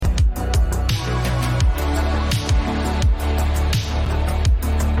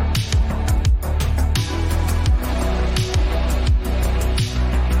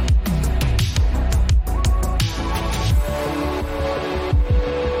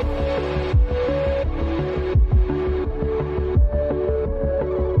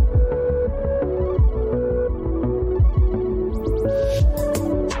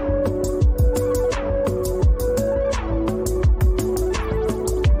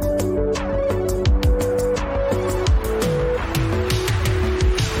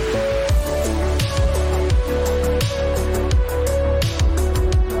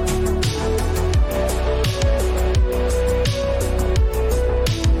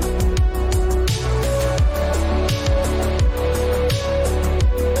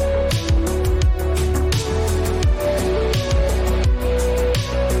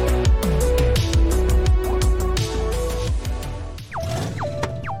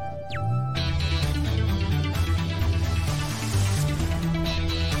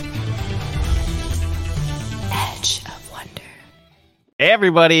Hey,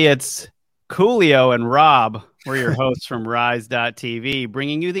 everybody, it's Coolio and Rob. We're your hosts from Rise.tv,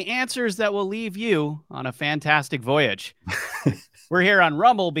 bringing you the answers that will leave you on a fantastic voyage. We're here on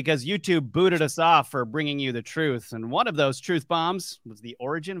Rumble because YouTube booted us off for bringing you the truth. And one of those truth bombs was the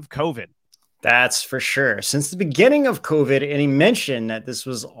origin of COVID. That's for sure. Since the beginning of COVID, any mention that this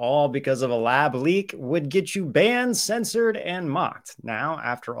was all because of a lab leak would get you banned, censored, and mocked. Now,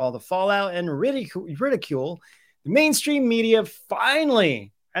 after all the fallout and ridicule, the mainstream media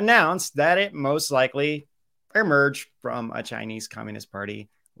finally announced that it most likely emerged from a Chinese Communist Party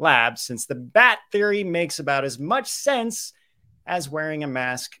lab, since the bat theory makes about as much sense as wearing a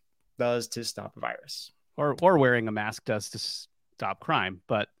mask does to stop a virus. Or wearing a mask does to stop crime,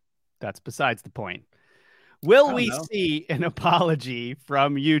 but that's besides the point. Will we see an apology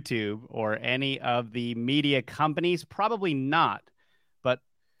from YouTube or any of the media companies? Probably not. But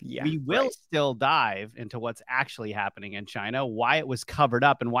we will still dive into what's actually happening in China, why it was covered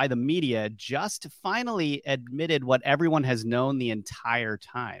up, and why the media just finally admitted what everyone has known the entire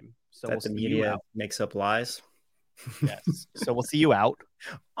time. So that the media makes up lies. Yes. So we'll see you out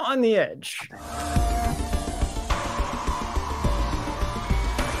on the edge.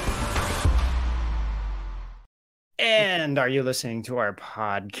 And are you listening to our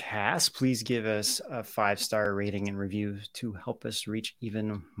podcast? Please give us a 5-star rating and review to help us reach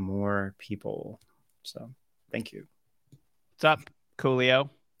even more people. So thank you. What's up,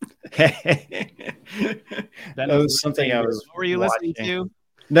 Coolio? That was something I was. What were you listening to?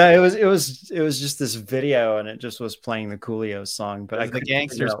 No, it was just this video, and it just was playing the Coolio song. But the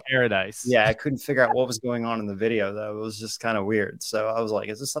Gangster's Paradise. Yeah, I couldn't figure out what was going on in the video, though. It was just kind of weird. So I was like,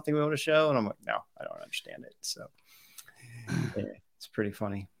 "Is this something we want to show?" And I'm like, "No, I don't understand it." So yeah, it's pretty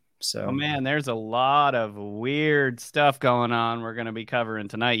funny. So, oh man, there's a lot of weird stuff going on. We're gonna be covering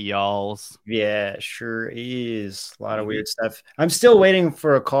tonight, y'alls. Yeah, sure is a lot of weird stuff. I'm still waiting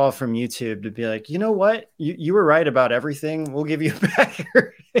for a call from YouTube to be like, you know what, you were right about everything. We'll give you back.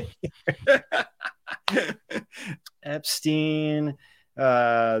 Epstein,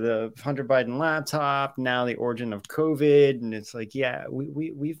 the Hunter Biden laptop, now the origin of COVID, and it's like, yeah,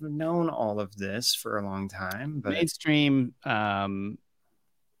 we've known all of this for a long time, but mainstream.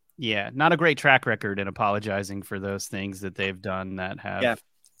 Yeah, not a great track record in apologizing for those things that they've done that have. Yeah,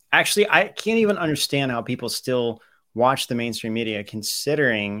 actually, I can't even understand how people still watch the mainstream media,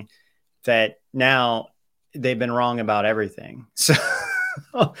 considering that now they've been wrong about everything. So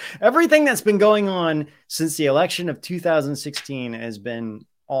everything that's been going on since the election of 2016 has been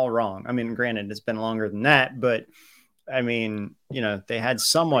all wrong. I mean, granted, it's been longer than that, but I mean, you know, they had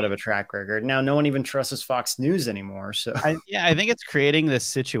somewhat of a track record. Now no one even trusts Fox News anymore. So I think it's creating this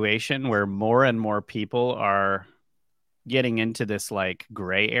situation where more and more people are getting into this like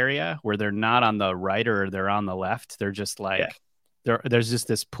gray area where they're not on the right or they're on the left. They're just like, there's just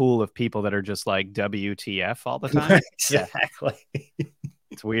this pool of people that are just like WTF all the time. Exactly.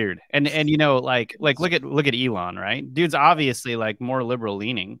 It's weird. And you know, like look at Elon, right? Dude's obviously like more liberal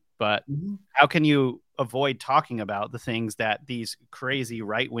leaning, but how can you avoid talking about the things that these crazy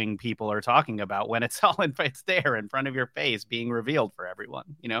right-wing people are talking about when it's there in front of your face being revealed for everyone,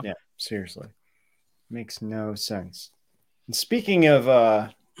 you know? Yeah, seriously. Makes no sense. And speaking of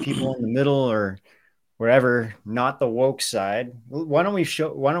people in the middle or wherever, not the woke side, why don't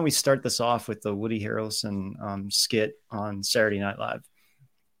we start this off with the Woody Harrelson skit on Saturday Night Live?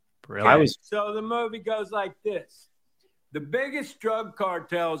 Brilliant. So the movie goes like this. The biggest drug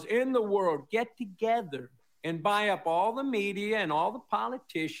cartels in the world get together and buy up all the media and all the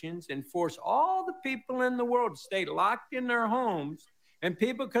politicians and force all the people in the world to stay locked in their homes. And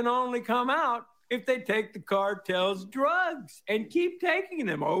people can only come out if they take the cartel's drugs and keep taking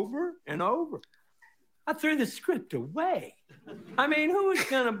them over and over. I threw the script away. I mean, who is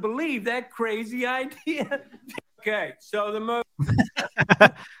going to believe that crazy idea? Okay, so the movie...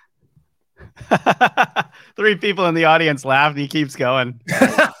 3 people in the audience laughed and he keeps going.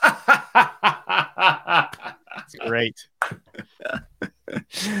 It's great.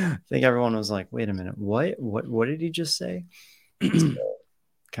 I think everyone was like, wait a minute, what did he just say?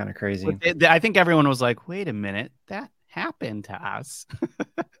 Kind of crazy. I think everyone was like, wait a minute, that happened to us.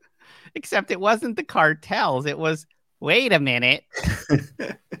 Except it wasn't the cartels, it was, wait a minute.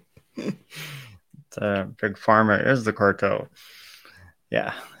 Big Pharma is the cartel.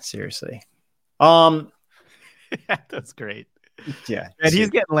 Yeah, seriously. That's great. Yeah, and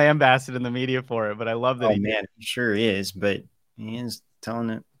he's getting lambasted in the media for it, but I love that. Oh man, he sure is, but he is telling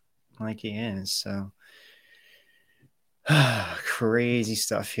it like he is. So crazy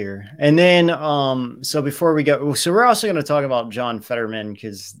stuff here. And then so before we go, so we're also going to talk about John Fetterman,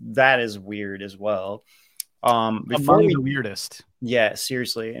 because that is weird as well. Among the weirdest. Yeah,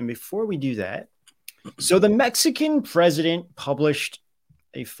 seriously. And before we do that, so the Mexican president published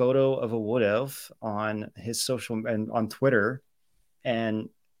a photo of a wood elf on his social and on Twitter, and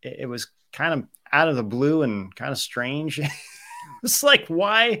it was kind of out of the blue and kind of strange. It's like,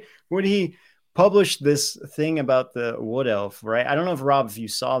 why would he publish this thing about the wood elf, right? I don't know if Rob, if you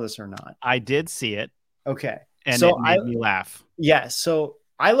saw this or not. I did see it. Okay. And so it made me laugh. Yeah. So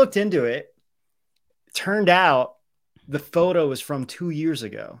I looked into it. Turned out the photo was from 2 years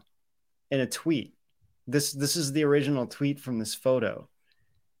ago in a tweet. This is the original tweet from this photo.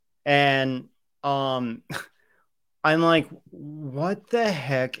 And I'm like, what the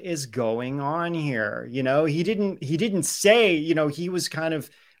heck is going on here? You know, he didn't say, you know, he was kind of,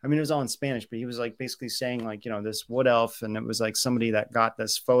 I mean, it was all in Spanish, but he was like basically saying like, you know, this wood elf, and it was like somebody that got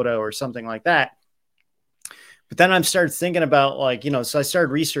this photo or something like that. But then I started thinking about like, you know, so I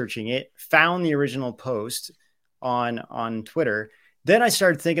started researching it, found the original post on Twitter. Then I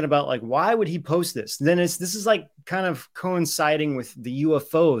started thinking about like, why would he post this? Then this is like kind of coinciding with the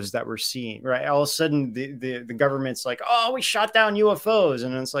UFOs that we're seeing, right? All of a sudden the government's like, oh, we shot down UFOs.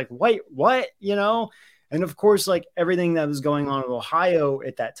 And it's like, wait, what, you know? And of course, like everything that was going on in Ohio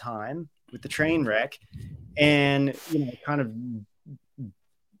at that time with the train wreck and, you know, kind of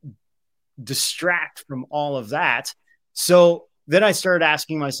distract from all of that. So then I started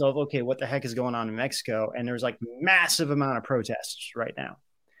asking myself, okay, what the heck is going on in Mexico? And there's like massive amount of protests right now.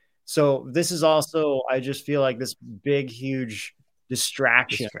 So this is also, I just feel like this big, huge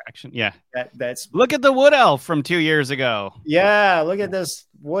distraction. Yeah. That's look at the wood elf from 2 years ago. Yeah. Look at this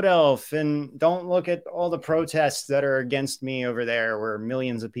wood elf, and don't look at all the protests that are against me over there where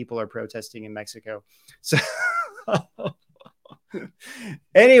millions of people are protesting in Mexico. So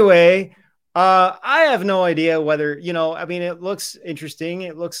anyway, I have no idea whether, you know, I mean, it looks interesting.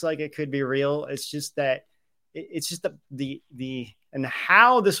 It looks like it could be real. It's just that it's just the and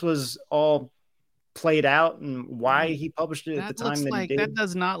how this was all played out and why he published it at the time that he did. That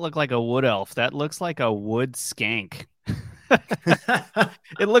does not look like a wood elf. That looks like a wood skank.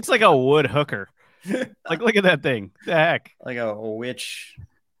 It looks like a wood hooker. Like, look at that thing. The heck? Like a witch.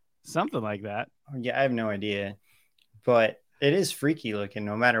 Something like that. Yeah, I have no idea. But it is freaky looking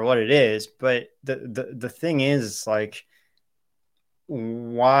no matter what it is. But the thing is, like,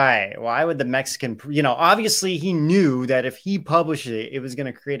 why would the Mexican, you know, obviously he knew that if he published it, it was going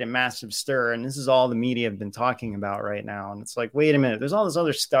to create a massive stir. And this is all the media have been talking about right now. And it's like, wait a minute, there's all this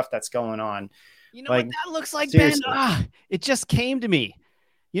other stuff that's going on. You know, like, what that looks like, seriously. Ben? It just came to me.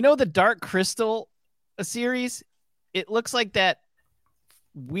 You know, the Dark Crystal series, it looks like that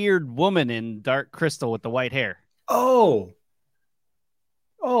weird woman in Dark Crystal with the white hair. Oh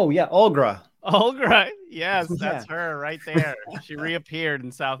yeah, Olga. Yes, that's her right there. She reappeared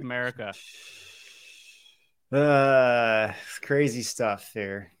in South America. Crazy stuff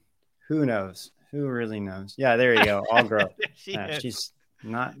here. Who knows? Who really knows? Yeah, there you go. Olga. She's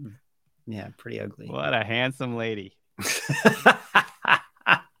not. Yeah, pretty ugly. What a handsome lady.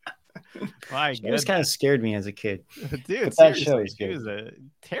 My she always kind of scared me as a kid. Dude, that show is good. She was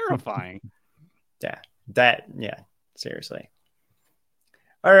terrifying. Yeah, seriously.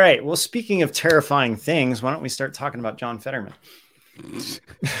 All right. Well, speaking of terrifying things, why don't we start talking about John Fetterman?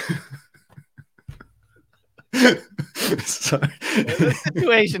 Sorry. The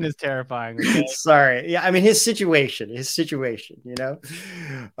situation is terrifying. Okay? Sorry. Yeah, I mean his situation, you know?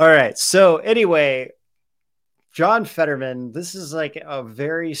 All right. So anyway, John Fetterman, this is like a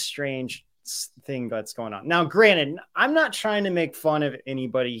very strange thing that's going on. Now, granted, I'm not trying to make fun of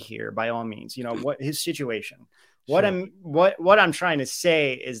anybody here by all means, you know, what his situation. What I'm trying to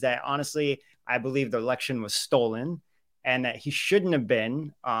say is that honestly, I believe the election was stolen and that he shouldn't have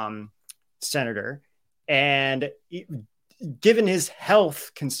been senator. And given his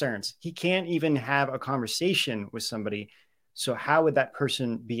health concerns, he can't even have a conversation with somebody. So how would that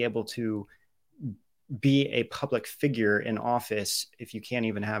person be able to be a public figure in office if you can't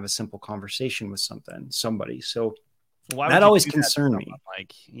even have a simple conversation with somebody? So that always concerned me.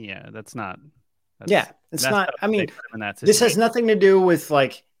 Like, yeah, that's not. It's not. I mean, this has nothing to do with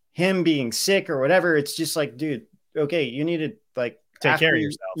like him being sick or whatever. It's just like, dude, okay, you need to like take care of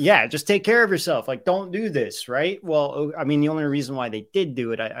yourself. Yeah, just take care of yourself. Like, don't do this, right? Well, I mean, the only reason why they did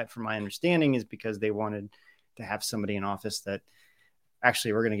do it, from my understanding, is because they wanted to have somebody in office that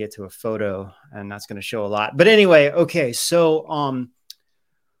actually we're going to get to a photo, and that's going to show a lot. But anyway, okay, so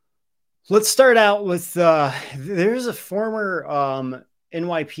let's start out with there's a former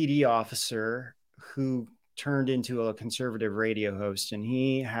NYPD officer who turned into a conservative radio host, and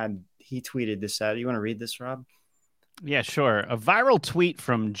he tweeted this out. You want to read this, Rob? Yeah, sure. A viral tweet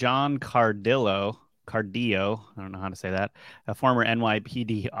from John Cardillo Cardillo, I don't know how to say that, a former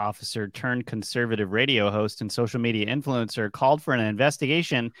NYPD officer turned conservative radio host and social media influencer, called for an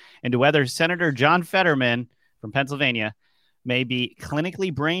investigation into whether Senator John Fetterman from Pennsylvania may be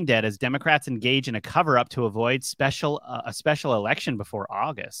clinically brain dead as Democrats engage in a cover-up to avoid a special election before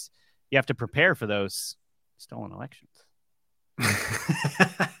August. You have to prepare for those stolen elections.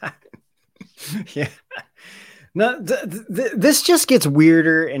 Yeah. No, this just gets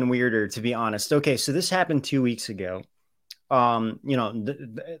weirder and weirder, to be honest. Okay, so this happened 2 weeks ago. No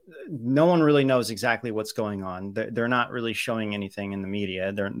one really knows exactly what's going on. They're not really showing anything in the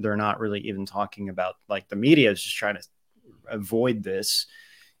media. They're not really even talking about, like, the media is just trying to avoid this.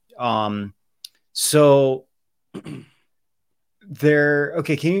 So there.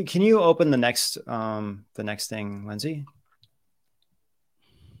 Okay, can you open the next thing, Lindsay?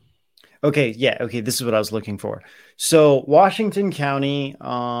 Okay, yeah, okay, this is what I was looking for. So Washington County,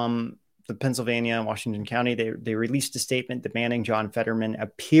 the Pennsylvania, Washington County, they released a statement demanding John Fetterman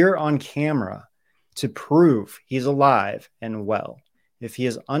appear on camera to prove he's alive and well. If he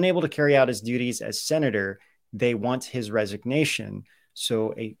is unable to carry out his duties as senator, they want his resignation.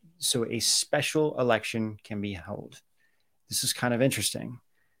 So a special election can be held. This is kind of interesting.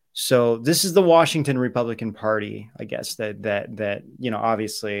 So this is the Washington Republican Party, I guess, that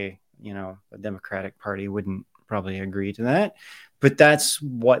obviously, the Democratic Party wouldn't probably agree to that, but that's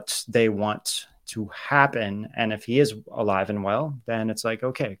what they want to happen. And if he is alive and well, then it's like,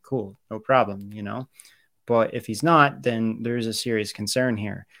 okay, cool, no problem, But if he's not, then there's a serious concern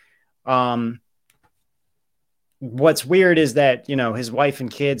here. What's weird is that, his wife and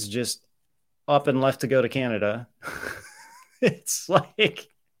kids just up and left to go to Canada. It's like,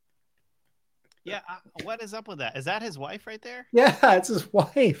 yeah, what is up with that? Is that his wife right there? Yeah, it's his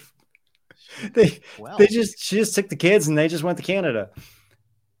wife. She just took the kids and they just went to Canada.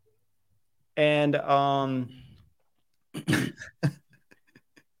 And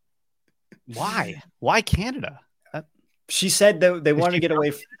why Canada? She said that they wanted to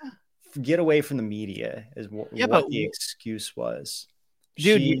get away from the media, is what the excuse was.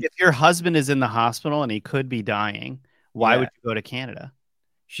 Dude, if your husband is in the hospital and he could be dying, why would you go to Canada?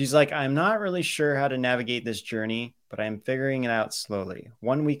 She's like, I'm not really sure how to navigate this journey, but I'm figuring it out slowly.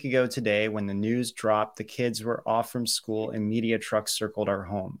 1 week ago today, when the news dropped, the kids were off from school and media trucks circled our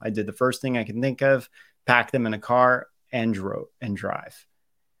home. I did the first thing I could think of, packed them in a car and drive.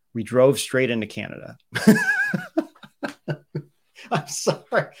 We drove straight into Canada. I'm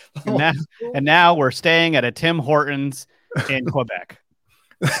sorry. And now we're staying at a Tim Hortons in Quebec.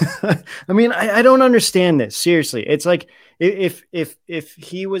 I mean, I don't understand this. Seriously. It's like, if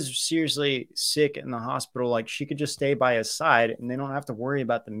he was seriously sick in the hospital, like, she could just stay by his side and they don't have to worry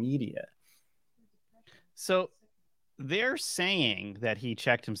about the media. So they're saying that he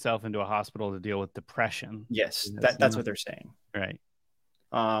checked himself into a hospital to deal with depression. Yes, that's what they're saying. Right.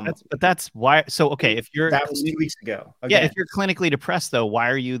 That's why. So, okay, that was 2 weeks ago. Yeah, if you're clinically depressed, though, why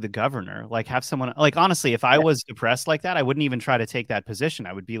are you the governor? Like, have someone, like, honestly, if I was depressed like that, I wouldn't even try to take that position.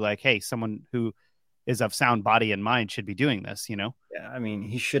 I would be like, hey, someone who is of sound body and mind should be doing this, Yeah, I mean,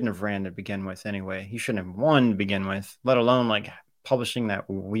 he shouldn't have ran to begin with anyway. He shouldn't have won to begin with, let alone, like, publishing that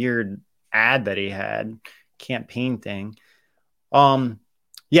weird ad that he had, campaign thing.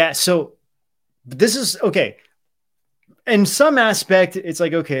 Yeah, so this is okay. In some aspect, it's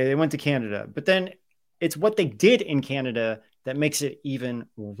like, okay, they went to Canada, but then it's what they did in Canada that makes it even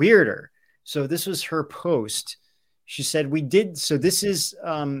weirder. So this was her post. She said, so this is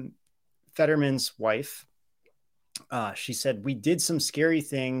Fetterman's wife. She said, we did some scary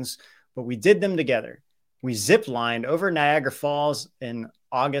things, but we did them together. We zip-lined over Niagara Falls and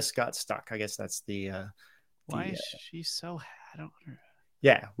August got stuck. I guess that's why is she so, I don't know.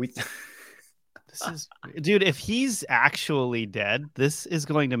 Yeah, this is, dude, if he's actually dead, this is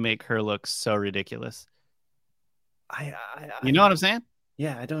going to make her look so ridiculous. You know what I'm saying?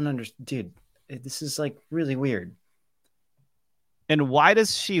 Yeah, I don't understand. Dude, this is, like, really weird. And why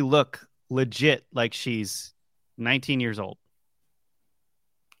does she look legit like she's 19 years old?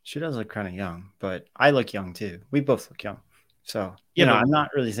 She does look kind of young, but I look young too. We both look young. So, I'm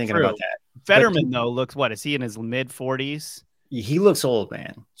not really thinking about that. Fetterman, though, looks, what, is he in his mid 40s? He looks old,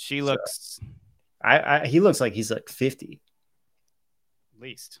 man. She looks... he looks like he's like 50. At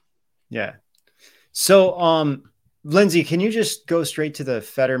least. Yeah. So, Lindsay, can you just go straight to the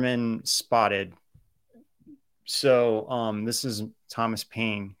Fetterman spotted? So, this is Thomas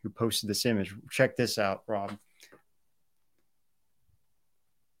Payne who posted this image. Check this out, Rob.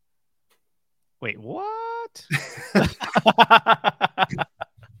 Wait, what?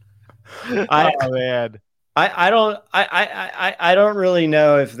 Oh, man. I don't really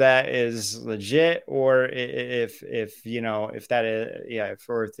know if that is legit or if you know if that is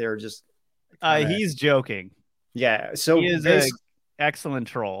if they're just He's joking. So he is an excellent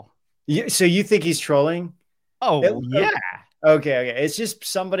troll. So you think he's trolling? Oh, yeah. Okay. It's just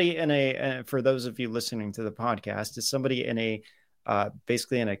somebody for those of you listening to the podcast, it's somebody in a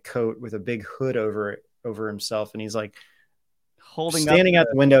basically in a coat with a big hood over himself, and he's like standing out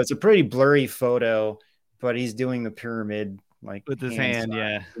the window. It's a pretty blurry photo, but he's doing the pyramid like with his hand,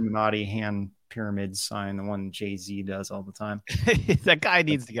 Illuminati hand pyramid sign, the one Jay-Z does all the time. That guy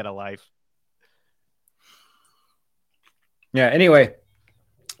needs to get a life. Yeah. Anyway,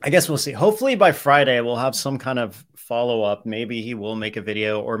 I guess we'll see. Hopefully by Friday we'll have some kind of follow-up. Maybe he will make a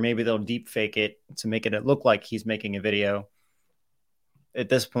video, or maybe they'll deep fake it to make it look like he's making a video. At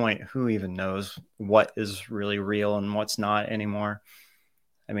this point, who even knows what is really real and what's not anymore?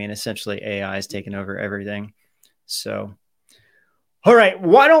 I mean, essentially AI is taking over everything. So, all right,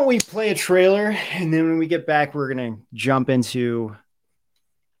 why don't we play a trailer, and then when we get back, we're going to jump into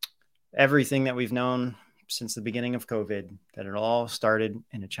everything that we've known since the beginning of COVID, that it all started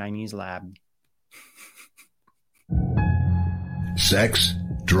in a Chinese lab. Sex,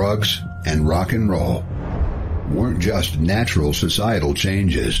 drugs, and rock and roll weren't just natural societal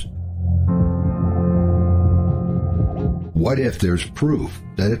changes. What if there's proof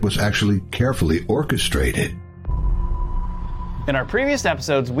that it was actually carefully orchestrated? In our previous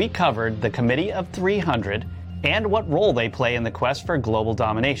episodes, we covered the Committee of 300 and what role they play in the quest for global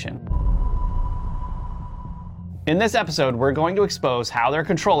domination. In this episode, we're going to expose how they're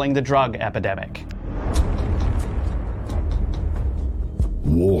controlling the drug epidemic.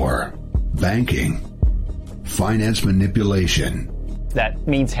 War, banking, finance manipulation. That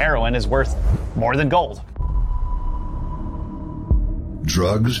means heroin is worth more than gold.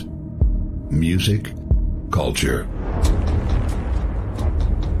 Drugs, music, culture.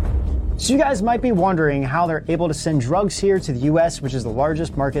 So you guys might be wondering how they're able to send drugs here to the US, which is the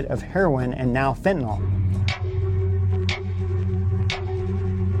largest market of heroin and now fentanyl.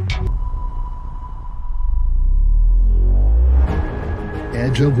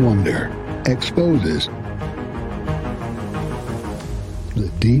 Edge of Wonder exposes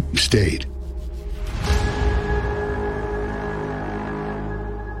the deep state.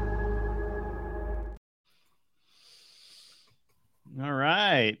 All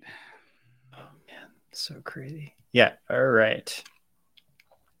right. Oh man, so crazy. Yeah. All right.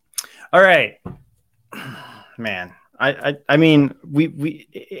 Man, I mean,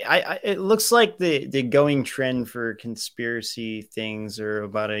 it looks like the going trend for conspiracy things are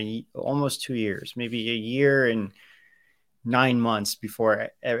about almost 2 years, maybe a year and 9 months before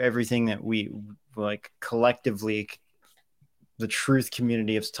everything that we like collectively, the truth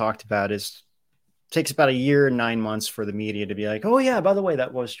community has talked about takes about a year and 9 months for the media to be like, oh yeah, by the way,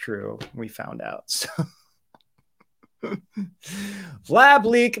 that was true. We found out. So lab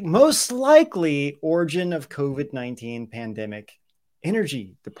leak, most likely origin of COVID-19 pandemic.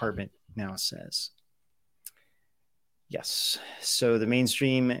 Energy Department now says. Yes. So the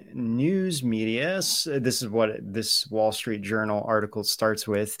mainstream news media, this is what this Wall Street Journal article starts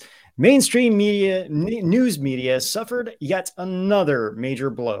with. Mainstream media, news media suffered yet another major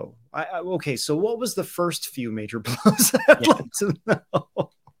blow. Okay, so what was the first few major blows? I'd like to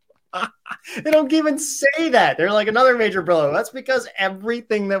know. They don't even say that. They're like another major blow. That's because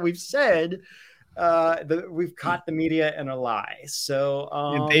everything that we've said, we've caught the media in a lie.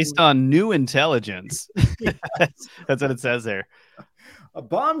 So based on new intelligence. That's what it says there. A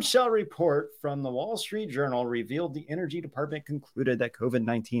bombshell report from the Wall Street Journal revealed the Energy Department concluded that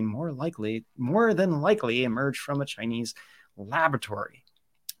COVID-19 more than likely emerged from a Chinese laboratory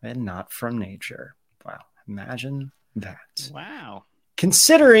and not from nature. Wow. Imagine that. Wow.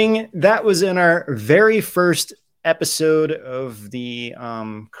 Considering that was in our very first episode of the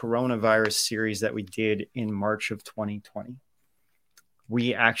coronavirus series that we did in March of 2020,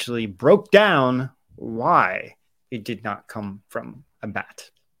 we actually broke down why it did not come from a bat.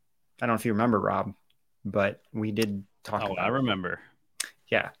 I don't know if you remember, Rob, but we did talk about it. I remember.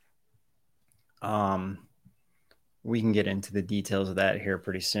 Yeah. We can get into the details of that here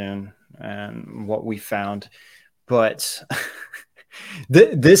pretty soon and what we found. But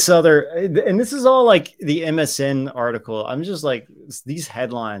this is all like the MSN article. I'm just like, these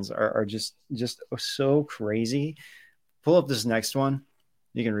headlines are just so crazy. Pull up this next one.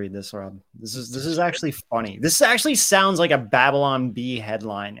 You can read this, Rob. This is actually funny. This actually sounds like a Babylon Bee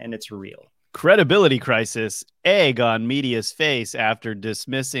headline, and it's real. Credibility crisis. Egg on media's face after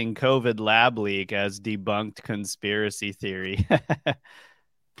dismissing COVID lab leak as debunked conspiracy theory.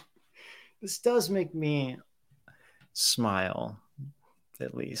 This does make me smile,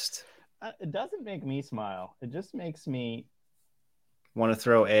 at least. It doesn't make me smile. It just makes me want to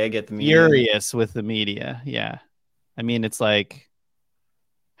throw egg at the media. Furious with the media. Yeah. I mean, it's like,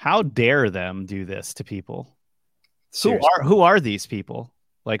 how dare them do this to people? Seriously. Who are these people?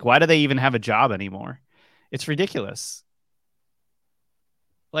 Like, why do they even have a job anymore? It's ridiculous.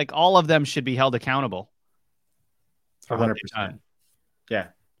 Like, all of them should be held accountable for 100%. Yeah.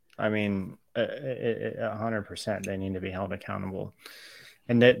 I mean, 100%. They need to be held accountable.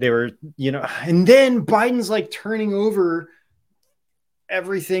 And that they were, you know, and then Biden's like turning over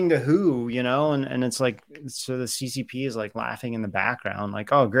everything to who, you know, and it's like, so the CCP is like laughing in the background,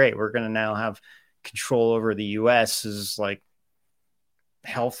 like, oh, great, we're going to now have control over the US's like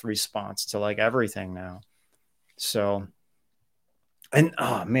health response to like everything now. So, and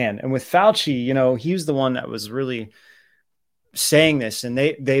oh man, and with Fauci, you know, he was the one that was really saying this, and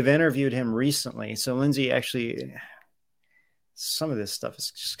they've interviewed him recently. So Lindsay, actually, some of this stuff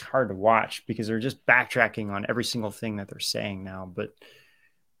is just hard to watch because they're just backtracking on every single thing that they're saying now. But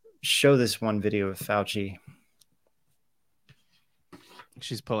show this one video of Fauci.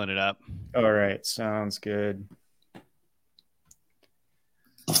 She's pulling it up. All right. Sounds good.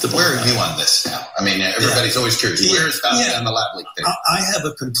 Where are you on this now? I mean, everybody's always curious. Where is Fauci on the lab leak thing? I have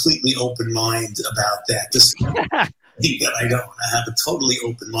a completely open mind about that. This thing that I don't. I have a totally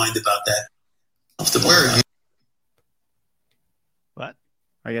open mind about that. Where are you? What?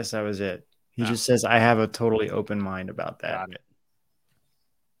 I guess that was it. He just says, I have a totally open mind about that. Got it.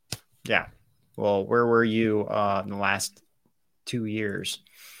 Yeah. Well, where were you in the last 2 years?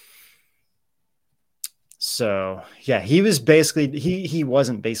 So, yeah, he was basically, he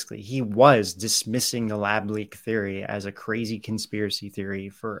was dismissing the lab leak theory as a crazy conspiracy theory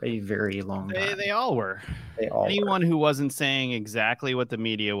for a very long time. They all were. Anyone who wasn't saying exactly what the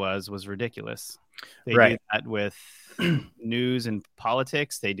media was ridiculous. They do that with news and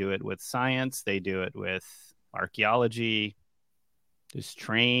politics. They do it with science. They do it with archaeology. Just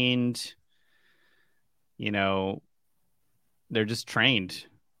trained, you know, they're just trained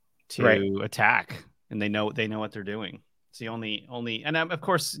to attack, and they know what they're doing. It's the only, and of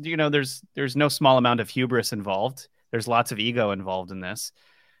course, you know, there's no small amount of hubris involved. There's lots of ego involved in this.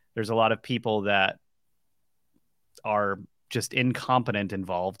 There's a lot of people that are just incompetent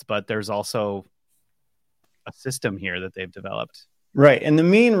involved, but there's also a system here that they've developed. Right. And the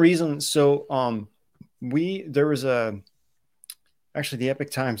main reason, so actually the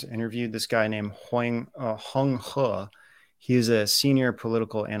Epic Times interviewed this guy named Hung He. He is a senior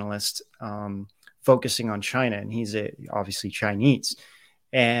political analyst focusing on China, and he's obviously Chinese.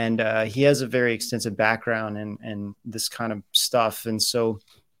 And he has a very extensive background in this kind of stuff. And so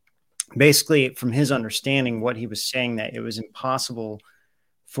basically, from his understanding, what he was saying, that it was impossible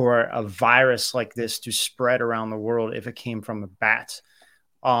for a virus like this to spread around the world if it came from a bat.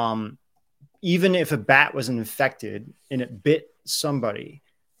 Even if a bat was infected and it bit somebody,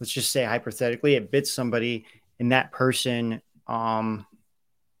 let's just say hypothetically, it bit somebody and that person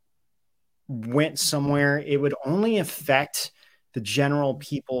went somewhere, it would only affect the general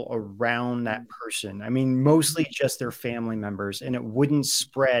people around that person. I mean, mostly just their family members, and it wouldn't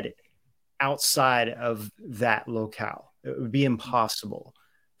spread outside of that locale. It would be impossible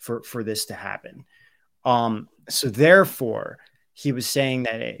for this to happen. So therefore, he was saying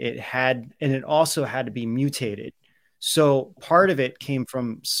that it also had to be mutated. So part of it came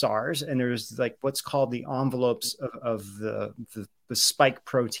from SARS, and there's like what's called the envelopes of the spike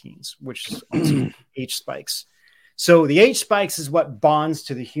proteins, which is also H spikes. So the H spikes is what bonds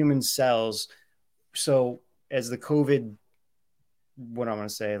to the human cells. So as the COVID, what I want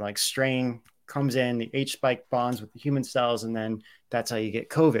to say, like strain comes in, the H spike bonds with the human cells, and then that's how you get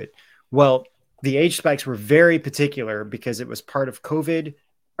COVID. Well, the H spikes were very particular because it was part of COVID,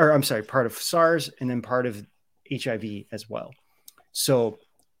 or I'm sorry, part of SARS, and then part of HIV as well. So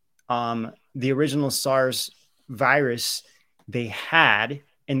the original SARS virus they had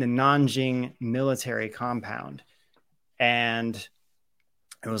in the Nanjing military compound, and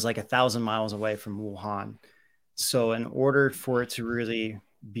it was like 1,000 miles away from Wuhan. So in order for it to really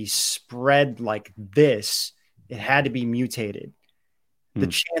be spread like this, it had to be mutated. The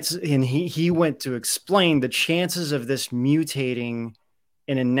chances, and he went to explain the chances of this mutating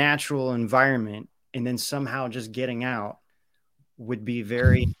in a natural environment and then somehow just getting out would be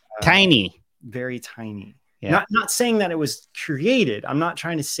very tiny, very tiny. Yeah. Not saying that it was created. I'm not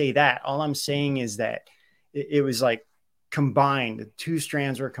trying to say that. All I'm saying is that it was like combined. The two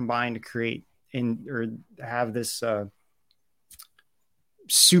strands were combined to create or have this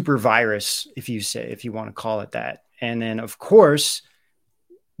super virus, if you want to call it that. And then of course,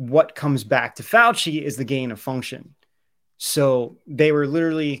 what comes back to Fauci is the gain of function. So they were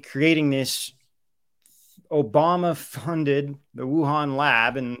literally creating this. Obama funded the Wuhan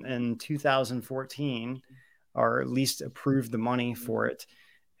lab in 2014, or at least approved the money for it.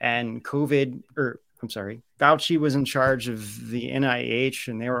 And Fauci was in charge of the NIH,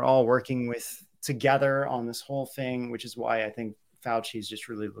 and they were all working together on this whole thing, which is why I think Fauci is just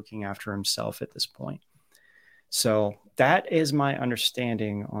really looking after himself at this point. So that is my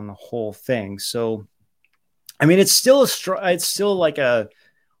understanding on the whole thing. So, I mean, it's still like a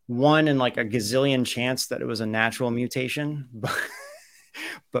 1 in like a gazillion chance that it was a natural mutation,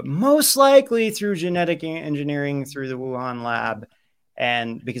 but most likely through genetic engineering through the Wuhan lab,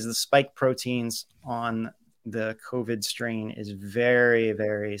 and because the spike proteins on the COVID strain is very,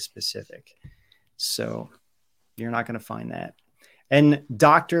 very specific. So you're not going to find that. And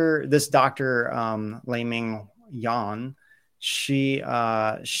this doctor, Laming Yan, she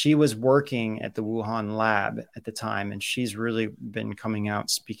was working at the Wuhan lab at the time, and she's really been coming out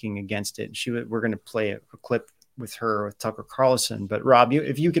speaking against it. We're going to play a clip with her with Tucker Carlson. But Rob,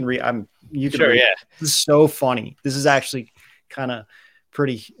 if you can read, Sure, yeah. This is so funny. This is actually kind of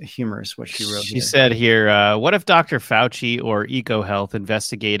pretty humorous what she wrote. She said here, what if Dr. Fauci or EcoHealth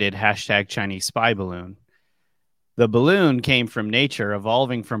investigated #Chinese spy balloon? The balloon came from nature,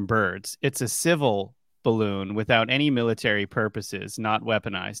 evolving from birds. It's a civil balloon without any military purposes, not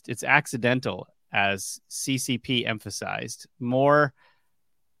weaponized. It's accidental, as CCP emphasized. More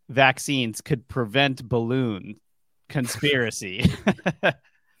vaccines could prevent balloon conspiracy.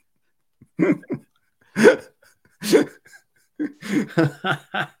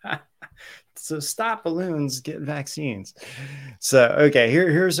 So stop balloons, get vaccines. So okay,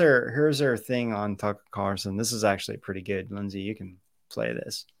 here's our thing on Tucker Carlson. This is actually pretty good. Lindsay, you can play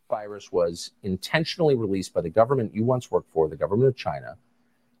this. Virus was intentionally released by the government you once worked for, the government of China.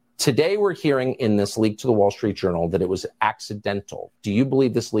 Today, we're hearing in this leak to the Wall Street Journal that it was accidental. Do you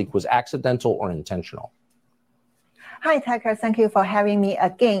believe this leak was accidental or intentional? Hi, Tucker. Thank you for having me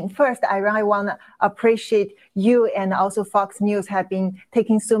again. First, I really want to appreciate you and also Fox News have been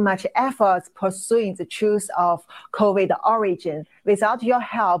taking so much efforts pursuing the truth of COVID origin. Without your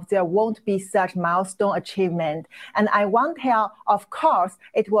help, there won't be such milestone achievement. And I want to tell, of course,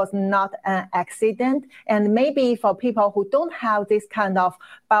 it was not an accident. And maybe for people who don't have this kind of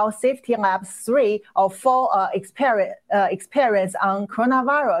biosafety lab 3 or 4 experience on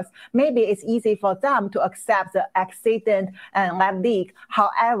coronavirus, maybe it's easy for them to accept the accident and lab leak.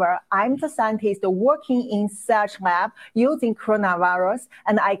 However, I'm the scientist working in such lab using coronavirus,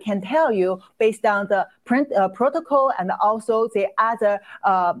 and I can tell you, based on the protocol and also the other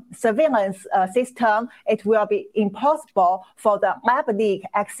surveillance system, it will be impossible for the lab leak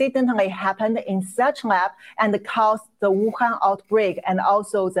accidentally happen in such lab and cause the Wuhan outbreak and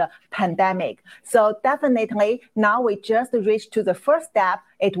also the pandemic. So definitely now we just reached to the first step.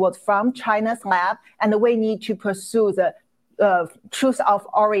 It was from China's lab, and we need to pursue the truth of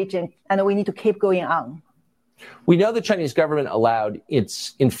origin, and we need to keep going on. We know the Chinese government allowed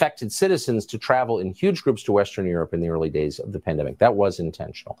its infected citizens to travel in huge groups to Western Europe in the early days of the pandemic. That was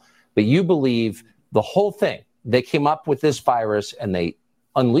intentional. But you believe the whole thing, they came up with this virus and they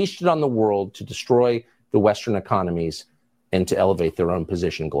unleashed it on the world to destroy the Western economies and to elevate their own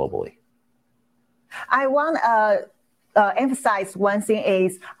position globally. I want to emphasize one thing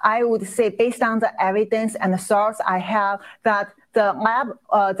is, I would say based on the evidence and the source I have, that the lab,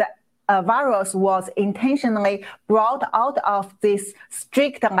 virus was intentionally brought out of this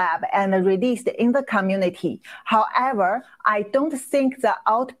strict lab and released in the community. However, I don't think the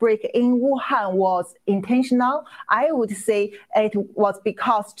outbreak in Wuhan was intentional. I would say it was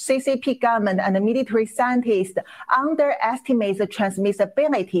because CCP government and the military scientists underestimate the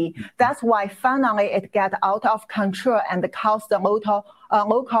transmissibility. That's why finally it got out of control and caused the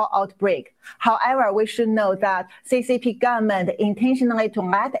local outbreak. However, we should know that CCP government intentionally to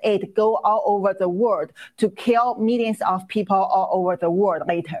let it go all over the world to kill millions of people all over the world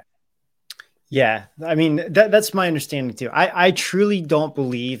later. Yeah, I mean, that's my understanding too. I truly don't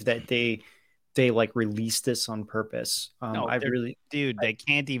believe that they like released this on purpose. No, they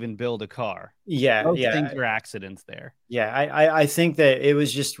can't even build a car. Yeah, Those things are accidents there. Yeah, I think that it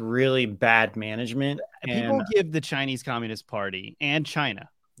was just really bad management. People give the Chinese Communist Party and China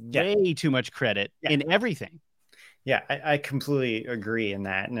way too much credit in everything. Yeah, I completely agree in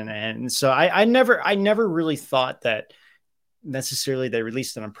that, and so I never really thought that necessarily they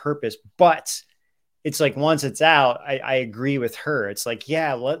released it on purpose, but it's like once it's out, I agree with her. It's like,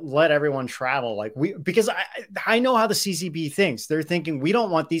 yeah, let everyone travel. Like because I know how the CCP thinks. They're thinking, we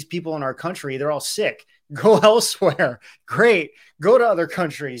don't want these people in our country. They're all sick. Go elsewhere. Great. Go to other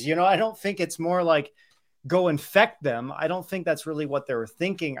countries. You know, I don't think it's more like go infect them. I don't think that's really what they were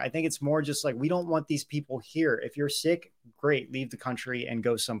thinking. I think it's more just like, we don't want these people here. If you're sick, great, leave the country and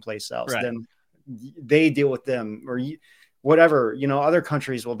go someplace else. Right. Then they deal with them, or whatever, other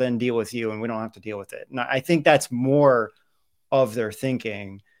countries will then deal with you and we don't have to deal with it. And I think that's more of their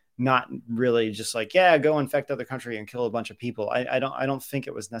thinking, not really just like, yeah, go infect other country and kill a bunch of people. I don't think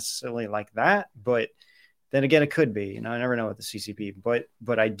it was necessarily like that, but then again, it could be, I never know with the CCP,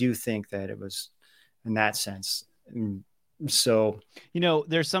 but I do think that it was in that sense. So,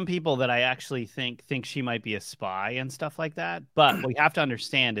 there's some people that I actually think she might be a spy and stuff like that. But what we have to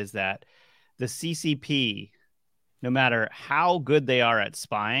understand is that the CCP, no matter how good they are at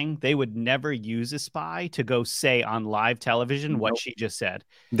spying, they would never use a spy to go say on live television what she just said.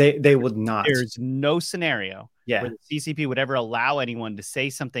 They would not. There's no scenario where the CCP would ever allow anyone to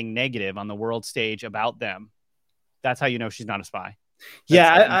say something negative on the world stage about them. That's how you know she's not a spy. They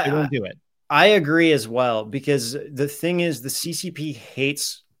won't do it. I agree as well, because the thing is, the CCP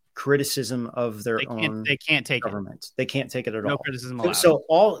hates criticism of their own they can't take government. They can't take it at all. No criticism allowed. So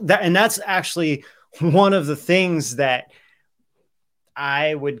all that, and that's actually one of the things that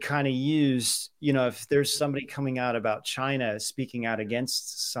I would kind of use, if there's somebody coming out about China, speaking out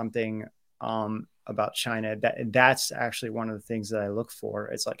against something about China, that's actually one of the things that I look for.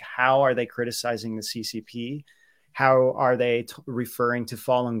 It's like, how are they criticizing the CCP? How are they referring to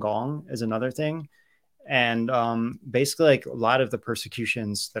Falun Gong is another thing. And basically, like, a lot of the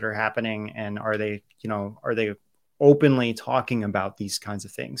persecutions that are happening, and are they openly talking about these kinds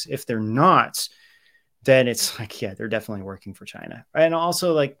of things? If they're not, then it's like, yeah, they're definitely working for China. And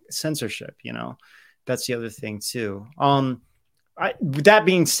also, like, censorship, that's the other thing too. With that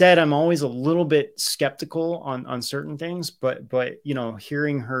being said, I'm always a little bit skeptical on certain things, but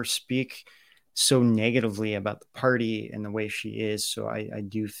hearing her speak so negatively about the party and the way she is, so I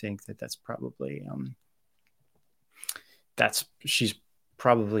do think that's probably she's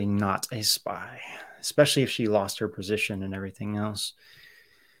probably not a spy, especially if she lost her position and everything else.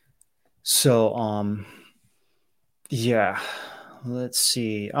 So, yeah, let's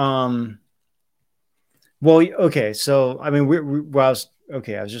see. Well, okay. So, I mean,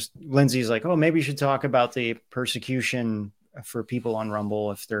 Lindsay's like, oh, maybe you should talk about the persecution for people on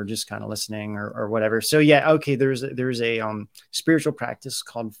Rumble if they're just kind of listening or whatever. So yeah, okay. There's a spiritual practice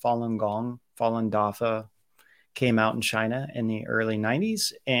called Falun Gong, Falun Dafa, came out in China in the early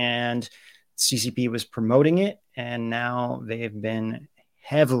 90s, and CCP was promoting it, and now they've been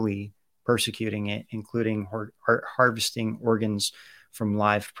heavily persecuting it, including harvesting organs from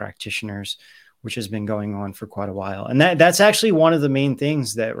live practitioners, which has been going on for quite a while. And that's actually one of the main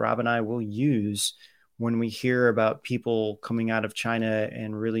things that Rob and I will use when we hear about people coming out of China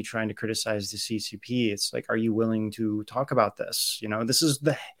and really trying to criticize the CCP. It's like, are you willing to talk about this? This is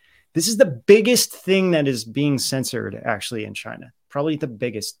the biggest thing that is being censored actually in China, probably the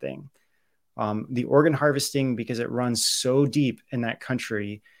biggest thing. The organ harvesting, because it runs so deep in that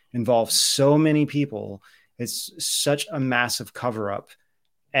country, involves so many people. It's such a massive cover up.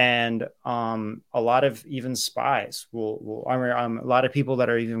 And a lot of even spies a lot of people that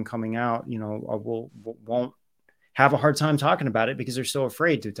are even coming out, won't have a hard time talking about it because they're so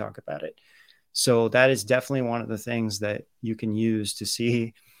afraid to talk about it. So that is definitely one of the things that you can use to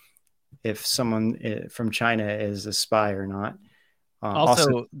see if someone from China is a spy or not.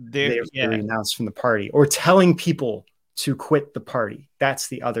 Also, they're renounced from the party, or telling people to quit the party. That's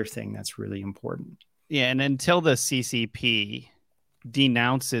the other thing that's really important. Yeah, and until the CCP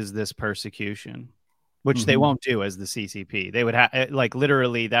denounces this persecution, which they won't do as the CCP, they would have, like,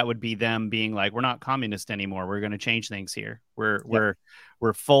 literally that would be them being like, we're not communist anymore, we're going to change things here, we're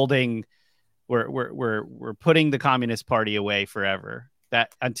folding, we're putting the Communist Party away forever.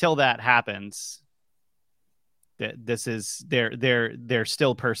 That until that happens, that this is they're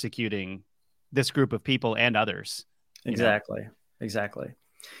still persecuting this group of people and others. Exactly.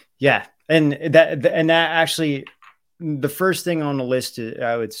 Yeah, and that actually, the first thing on the list,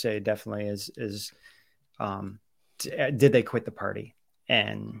 I would say definitely is did they quit the party?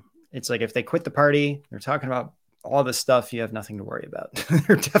 And it's like, if they quit the party, they're talking about all this stuff, you have nothing to worry about.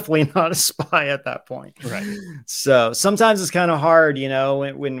 They're definitely not a spy at that point. Right. So sometimes it's kind of hard,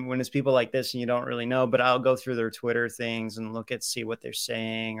 when it's people like this and you don't really know, but I'll go through their Twitter things and see what they're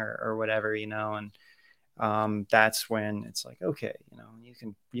saying or whatever, and that's when it's like, okay,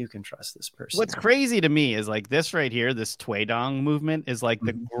 you can trust this person. What's crazy to me is, like, this right here, this Tweedong movement is like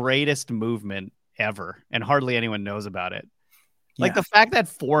the greatest movement ever, and hardly anyone knows about it. Like, the fact that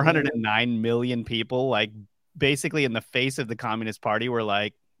 409 million people, like, basically in the face of the Communist Party, were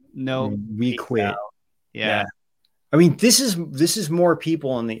like, no, we quit. Yeah. I mean, this is more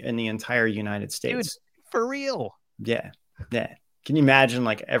people in the entire United States. Dude, For real. Yeah. Yeah. Can you imagine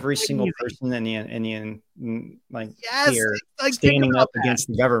like every Crazy. single person in like Yes, here like, standing up against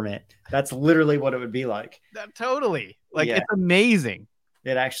the government? That's literally what it would be like. Totally. Like, Yeah. it's amazing.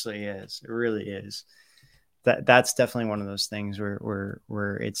 It actually is. It really is. That's definitely one of those things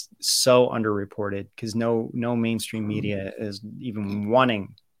where it's so underreported because no mainstream media is even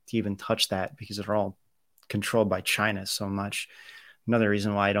wanting to even touch that because they're all controlled by China so much. Another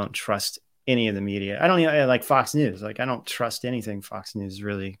reason why I don't trust any of the media. I don't even like Fox News. Like I don't trust anything Fox News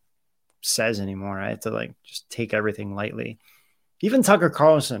really says anymore. I have to like just take everything lightly. Even Tucker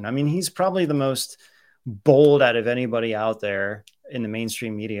Carlson. I mean, he's probably the most bold out of anybody out there in the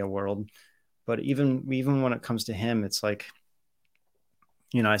mainstream media world. But even when it comes to him, it's like,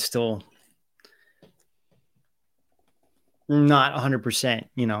 you know, I still not 100%,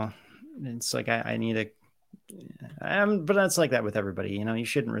 you know, it's like, I need but that's like that with everybody, you know, you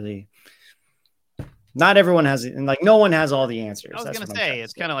shouldn't really, not everyone has it. And like, no one has all the answers. I was going to say,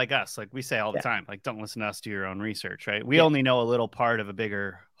 it's kind of like us. Like we say all the time, like, don't listen to us, do your own research, right? We only know a little part of a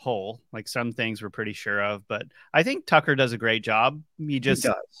bigger whole. Like some things we're pretty sure of, but I think Tucker does a great job. He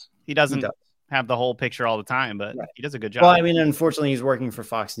doesn't have the whole picture all the time, but he does a good job. Well, I mean, unfortunately, he's working for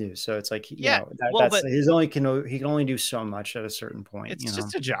Fox News, so it's like, you know, that's his he can only do so much at a certain point. It's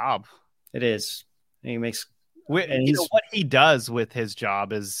just a job. It is. And he makes, and you know, what he does with his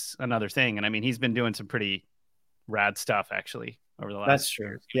job is another thing. And I mean, he's been doing some pretty rad stuff actually over the last. That's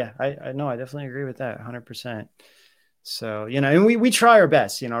true. Yeah, I know. I definitely agree with that 100%. So, you know, and we try our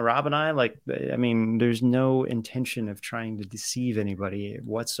best, you know, Rob and I, like, I mean, there's no intention of trying to deceive anybody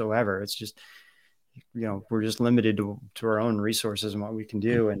whatsoever. It's just, you know, we're just limited to our own resources and what we can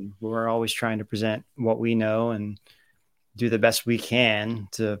do. And we're always trying to present what we know and do the best we can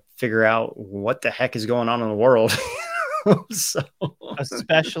to figure out what the heck is going on in the world. So.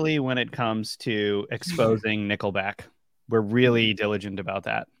 Especially when it comes to exposing Nickelback. We're really diligent about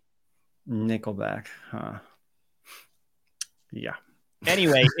that. Nickelback, huh? Yeah.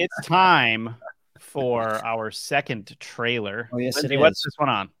 Anyway, it's time for our second trailer. Oh, yes, Lindsay, it is. what's this one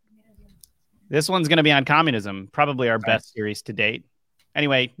on? This one's going to be on communism, probably our best series to date.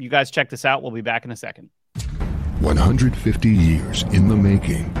 Anyway, you guys check this out. We'll be back in a second. 150 years in the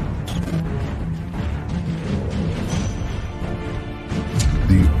making.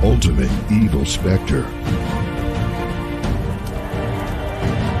 The ultimate evil specter.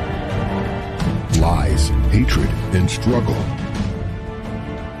 Lies, hatred, and struggle.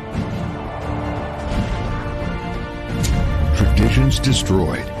 Traditions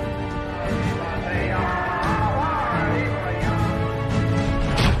destroyed.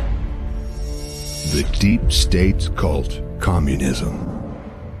 The deep state's cult, communism.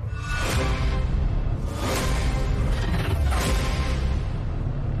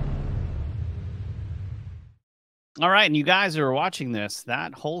 All right, and you guys are watching this.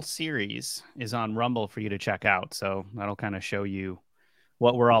 That whole series is on Rumble for you to check out. So that'll kind of show you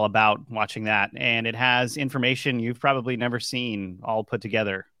what we're all about watching that. And it has information you've probably never seen all put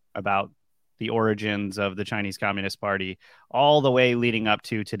together about the origins of the Chinese Communist Party all the way leading up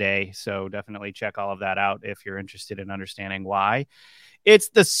to today. So definitely check all of that out if you're interested in understanding why. It's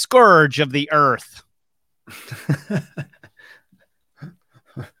the scourge of the earth.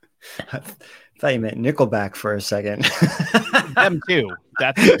 I thought you meant Nickelback for a second. Them too.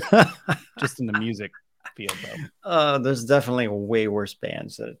 That's just in the music field, though. There's definitely way worse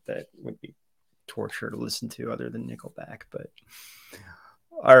bands that would be torture to listen to other than Nickelback. But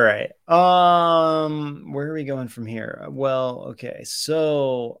all right, where are we going from here?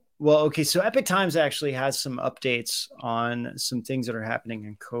 So Epic Times actually has some updates on some things that are happening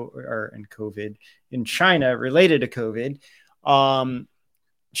in COVID in China related to COVID.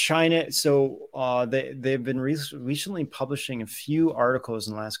 China, so they've been recently publishing a few articles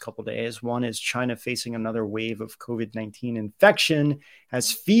in the last couple of days. One is China facing another wave of COVID-19 infection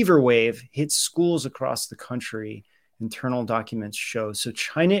as fever wave hits schools across the country, internal documents show. So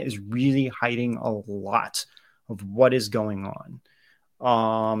China is really hiding a lot of what is going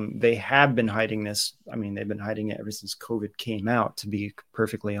on. They have been hiding this. I mean, they've been hiding it ever since COVID came out, to be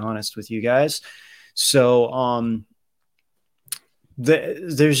perfectly honest with you guys. So,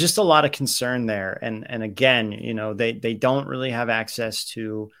 there's just a lot of concern there. And again, you know, they don't really have access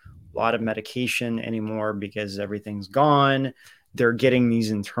to a lot of medication anymore because everything's gone. They're getting these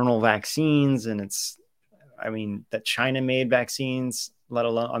internal vaccines, and that China made vaccines, let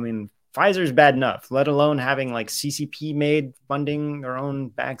alone, Pfizer's bad enough, let alone having like CCP made funding their own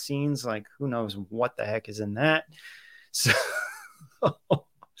vaccines. Like, who knows what the heck is in that? So,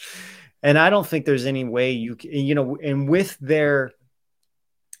 and I don't think there's any way you can, you know, and with their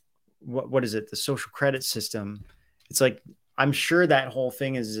what is it? The social credit system. It's like, I'm sure that whole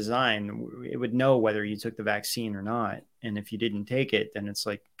thing is designed. It would know whether you took the vaccine or not. And if you didn't take it, then it's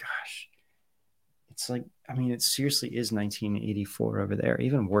like, gosh, it's like, I mean, it seriously is 1984 over there,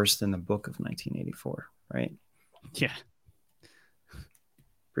 even worse than the book of 1984, right? Yeah.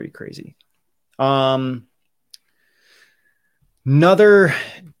 Pretty crazy. Another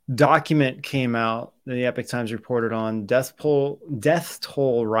document came out. The Epoch Times reported on death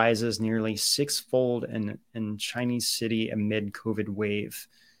toll rises nearly sixfold in Chinese city amid COVID wave.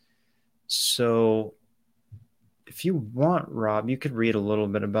 So if you want, Rob, you could read a little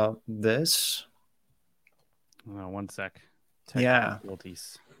bit about this. One sec. Yeah.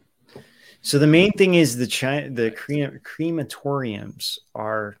 Difficulties. So the main thing is the crematoriums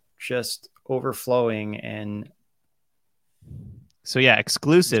are just overflowing. And so yeah,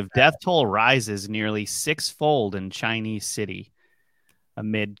 exclusive death toll rises nearly sixfold in Chinese city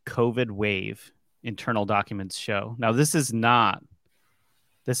amid COVID wave, internal documents show. Now this is not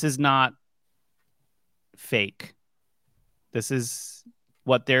fake. This is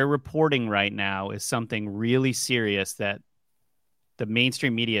what they're reporting right now is something really serious that the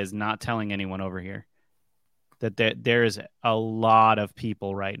mainstream media is not telling anyone over here. That there is a lot of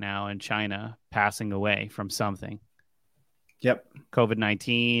people right now in China passing away from something. Yep.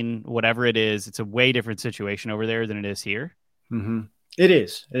 COVID-19, whatever it is, it's a way different situation over there than it is here. Mm-hmm. It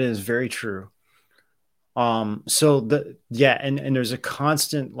is very true. And there's a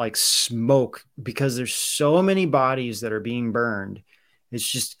constant like smoke because there's so many bodies that are being burned. It's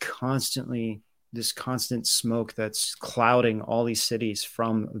just constantly this constant smoke that's clouding all these cities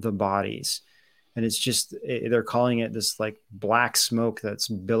from the bodies. And it's just, they're calling it this like black smoke that's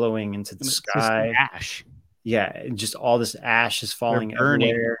billowing into the sky. Ash. Yeah. Just all this ash is falling They're burning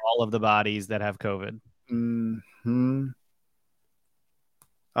everywhere. all of the bodies that have COVID. Mm-hmm.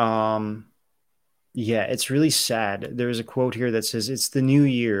 Yeah, it's really sad. There's a quote here that says, it's the new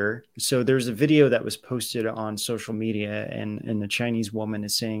year. So there's a video that was posted on social media and the Chinese woman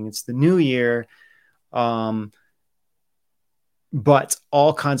is saying it's the new year. But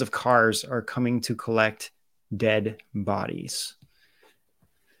all kinds of cars are coming to collect dead bodies.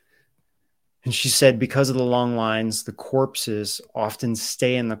 And she said, because of the long lines, the corpses often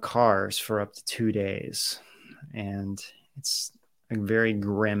stay in the cars for up to 2 days. And it's a very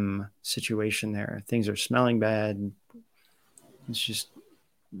grim situation there. Things are smelling bad. It's just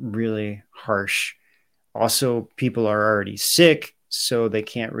really harsh. Also, people are already sick, so they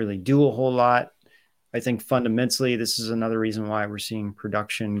can't really do a whole lot. I think fundamentally, this is another reason why we're seeing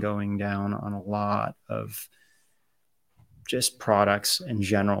production going down on a lot of just products in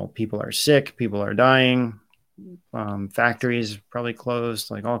general. People are sick. People are dying. Factories probably closed,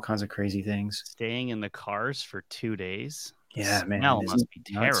 like all kinds of crazy things. Staying in the cars for 2 days. Yeah, man. Smell must be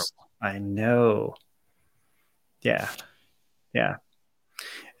terrible. I know. Yeah. Yeah.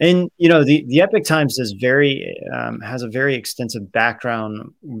 And, you know, the Epoch Times is has a very extensive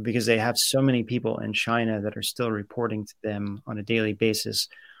background because they have so many people in China that are still reporting to them on a daily basis.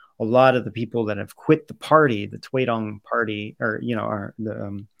 A lot of the people that have quit the party, the Tweedong party, or, you know, are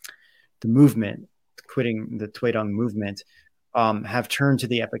the movement, quitting the Tweedong movement, have turned to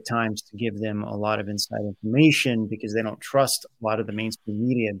the Epoch Times to give them a lot of inside information because they don't trust a lot of the mainstream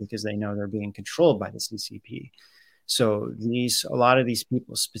media because they know they're being controlled by the CCP. So a lot of these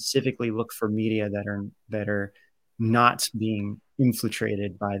people specifically look for media that are not being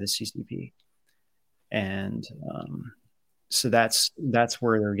infiltrated by the CCP. And so that's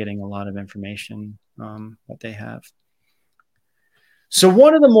where they're getting a lot of information that they have. So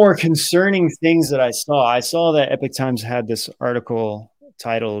one of the more concerning things that I saw that Epoch Times had this article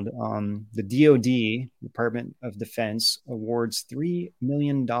titled "The DoD, Department of Defense, awards $3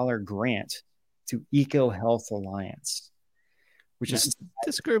 million grant to EcoHealth Alliance," which is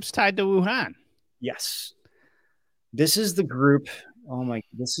this group's tied to Wuhan. Yes, this is the group. Oh my!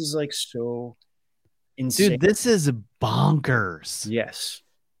 This is like so insane. Dude, this is bonkers. Yes,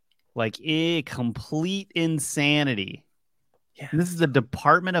 like a complete insanity. Yeah. This is the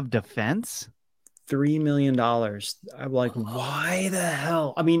Department of Defense. $3 million. I'm like, why the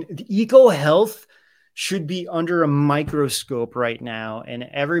hell? I mean, EcoHealth should be under a microscope right now, and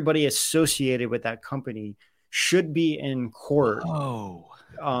everybody associated with that company should be in court,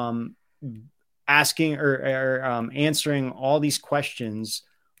 asking or answering all these questions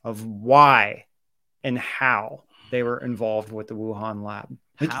of why and how they were involved with the Wuhan lab.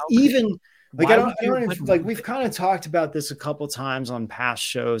 Like we've kind of talked about this a couple times on past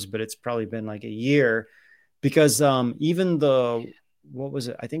shows, but it's probably been like a year because even what was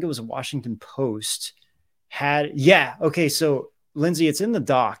it? I think it was a Washington Post so Lindsay, it's in the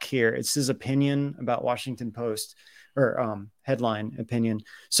doc here. It's his opinion about Washington Post, or headline opinion.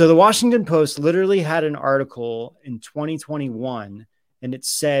 So the Washington Post literally had an article in 2021, and it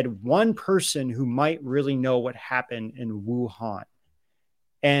said one person who might really know what happened in Wuhan.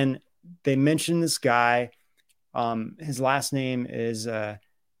 And they mentioned this guy. His last name is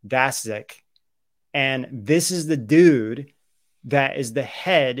Dasik. And this is the dude that is the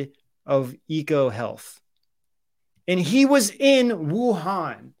head of EcoHealth. And he was in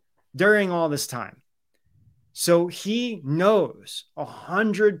Wuhan during all this time. So he knows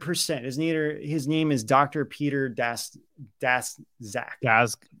 100%. His name is Dr. Peter Daszak.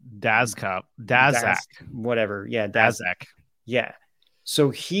 Whatever. Yeah, Daszak. Yeah. So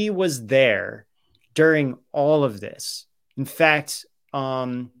he was there during all of this. In fact,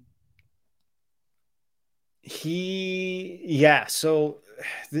 so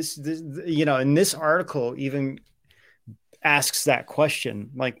this and this article even asks that question.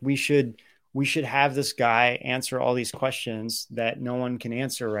 Like, we should have this guy answer all these questions that no one can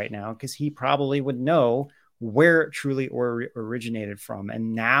answer right now, because he probably would know where it truly originated from.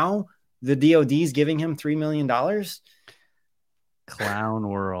 And now the DOD is giving him $3 million. Clown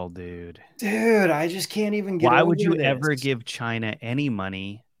world, dude. I just can't even get Why over would you this. ever give China any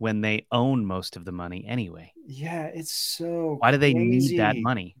money when they own most of the money anyway? Yeah, it's so Why do they crazy. need that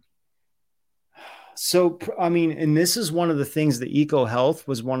money? So, I mean, and this is one of the things that EcoHealth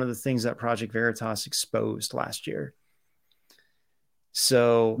was one of the things that Project Veritas exposed last year.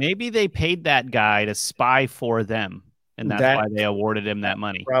 So maybe they paid that guy to spy for them, and that's why they awarded him that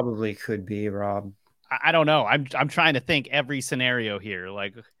money. Probably could be, Rob. I don't know. I'm trying to think every scenario here.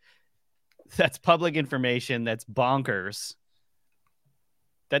 Like, that's public information. That's bonkers.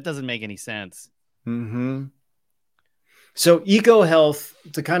 That doesn't make any sense. Mm-hmm. So EcoHealth,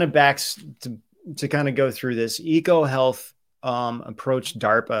 to kind of go through this, EcoHealth approached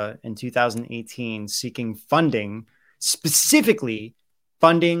DARPA in 2018 seeking funding, specifically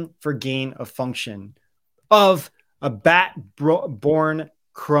funding for gain of function of a bat-borne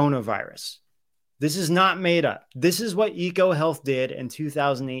coronavirus. This is not made up. This is what EcoHealth did in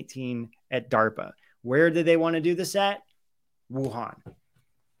 2018 at DARPA. Where did they want to do this at? Wuhan.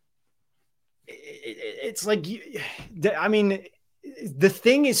 It's like, I mean, the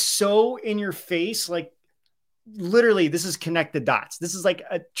thing is so in your face, like, literally, this is connect the dots. This is like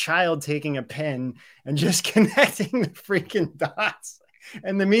a child taking a pen and just connecting the freaking dots.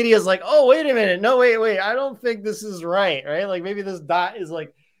 And the media is like, oh, wait a minute. No, wait. I don't think this is right. Right. Like, maybe this dot is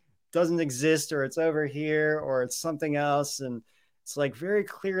like, doesn't exist, or it's over here, or it's something else. And it's like, very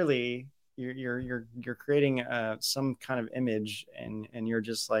clearly you're creating some kind of image, and you're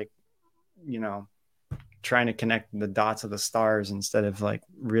just like, trying to connect the dots of the stars instead of like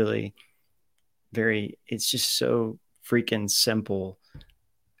really it's just so freaking simple,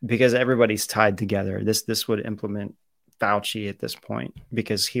 because everybody's tied together. This would implement Fauci at this point,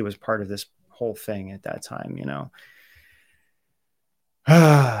 because he was part of this whole thing at that time,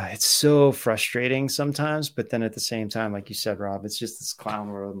 It's so frustrating sometimes, but then at the same time, like you said, Rob, it's just this clown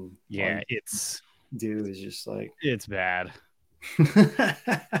world. And it's just like, it's bad.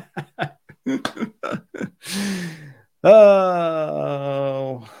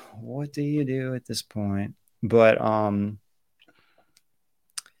 Oh, what do you do at this point? But and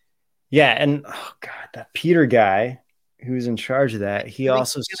oh god, that Peter guy who's in charge of that,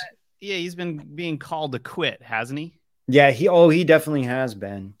 he's been being called to quit, hasn't he? Yeah, he definitely has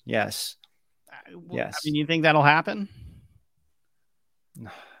been. Yes. Yes. I mean, you think that'll happen?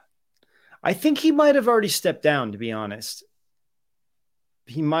 I think he might have already stepped down, to be honest.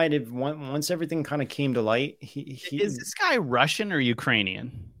 He might have, once everything kind of came to light. Is this guy Russian or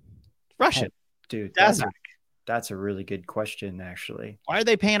Ukrainian? Russian. Oh, dude, that's a really good question, actually. Why are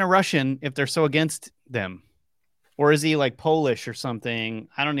they paying a Russian if they're so against them? Or is he like Polish or something?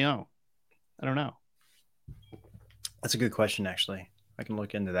 I don't know. That's a good question, actually. I can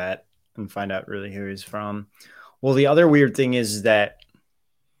look into that and find out really who he's from. Well, the other weird thing is that,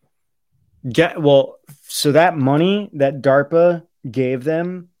 so that money that DARPA gave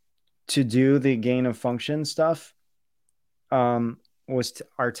them to do the gain of function stuff was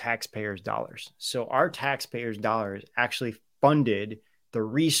our taxpayers' dollars. So our taxpayers' dollars actually funded the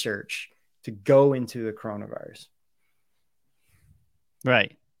research to go into the coronavirus.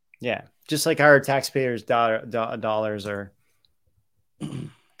 Right. Yeah. Just like our taxpayers' dollars are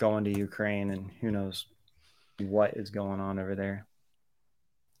going to Ukraine, and who knows what is going on over there.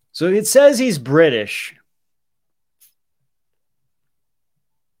 So it says he's British.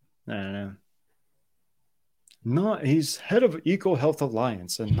 I don't know. He's head of EcoHealth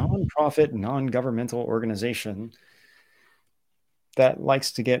Alliance, a non-profit, non-governmental organization. that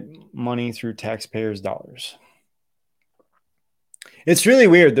likes to get money through taxpayers' dollars. It's really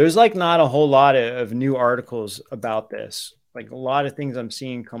weird. There's like not a whole lot of new articles about this. Like a lot of things I'm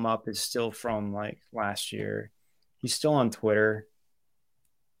seeing come up is still from like last year. He's still on Twitter.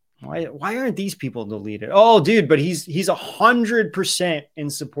 Why aren't these people deleted? Oh, dude, but he's 100% in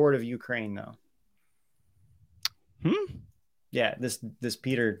support of Ukraine though. Yeah, this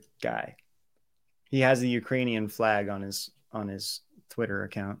Peter guy. He has the Ukrainian flag on his Twitter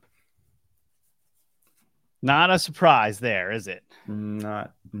account. Not a surprise there, is it?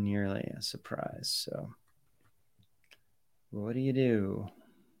 Not nearly a surprise. So what do you do?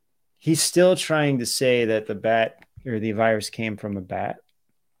 He's still trying to say that the bat or the virus came from a bat.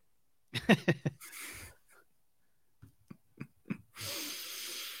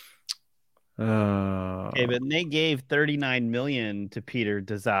 Okay, but they gave $39 million to Peter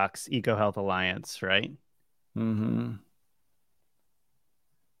Daszak's EcoHealth Alliance, right? Mm-hmm.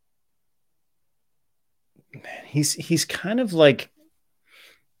 Man, he's kind of like,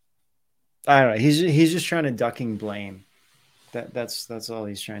 I don't know. He's just trying to ducking blame. That's all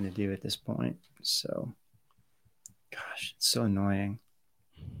he's trying to do at this point. So, gosh, it's so annoying.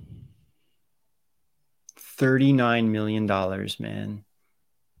 $39 million, man.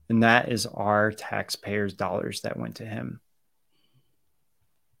 And that is our taxpayers' dollars that went to him.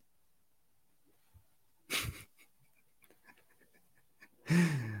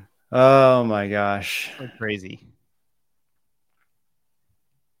 Oh my gosh. So crazy.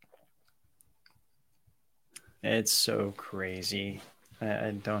 It's so crazy.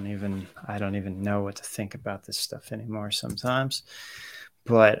 I don't even know what to think about this stuff anymore sometimes.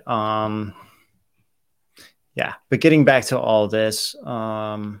 But yeah, but getting back to all this,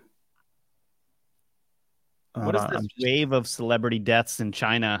 what is this wave of celebrity deaths in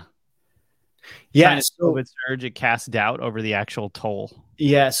China? Yeah, China's COVID surge, it casts doubt over the actual toll.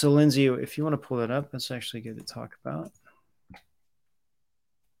 Yeah, so Lindsay, if you want to pull that up, that's actually good to talk about.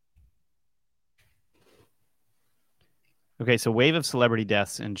 Okay, so wave of celebrity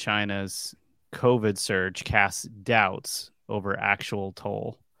deaths in China's COVID surge casts doubts over actual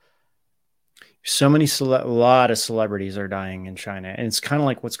toll. So many, a lot of celebrities are dying in China. And it's kind of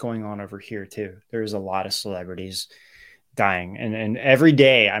like what's going on over here too. There's a lot of celebrities dying. And every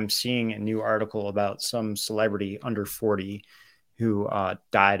day I'm seeing a new article about some celebrity under 40 who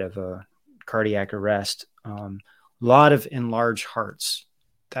died of a cardiac arrest. A lot of enlarged hearts.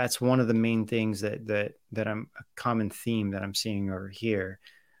 That's one of the main things that I'm a common theme that I'm seeing over here.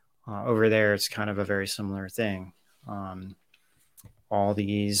 Over there, it's kind of a very similar thing. All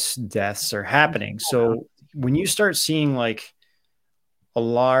these deaths are happening. So when you start seeing like a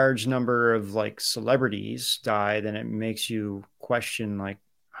large number of like celebrities die, then it makes you question like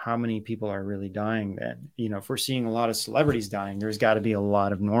how many people are really dying then. You know, if we're seeing a lot of celebrities dying, there's got to be a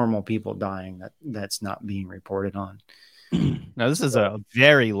lot of normal people dying that's not being reported on. Now, this is a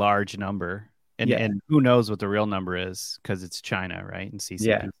very large number. And who knows what the real number is because it's China, right? And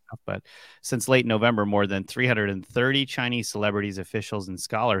CCP stuff. But since late November, more than 330 Chinese celebrities, officials, and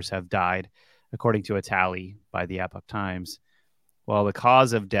scholars have died, according to a tally by the Epoch Times. While the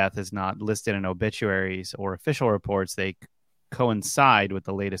cause of death is not listed in obituaries or official reports, they coincide with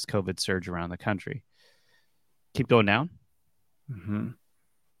the latest COVID surge around the country. Keep going down. Mm-hmm.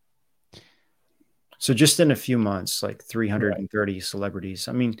 So just in a few months, like 330 celebrities.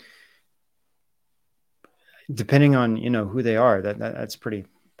 I mean, depending on, you know, who they are, that's pretty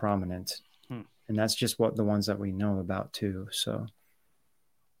prominent. And that's just what the ones that we know about too. So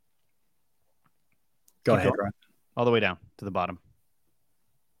go ahead, Ron. All the way down to the bottom.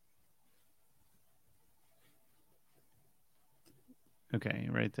 Okay,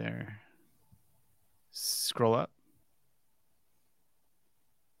 right there. Scroll up.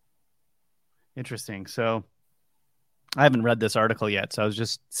 Interesting. So I haven't read this article yet, so I was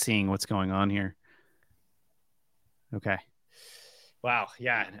just seeing what's going on here. Okay. Wow.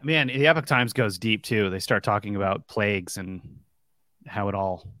 Yeah. Man, the Epoch Times goes deep too. They start talking about plagues and how it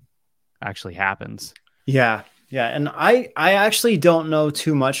all actually happens. Yeah. Yeah. And I actually don't know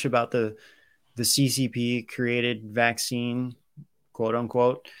too much about the CCP created vaccine, quote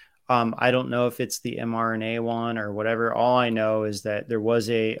unquote. I don't know if it's the mRNA one or whatever. All I know is that there was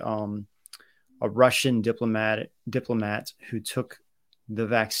a Russian diplomat who took the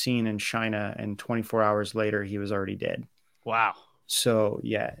vaccine in China, and 24 hours later he was already dead. Wow. So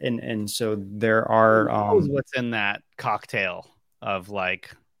yeah, and so there are what's in that cocktail of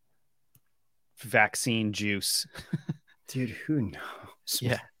like vaccine juice. Dude, who knows?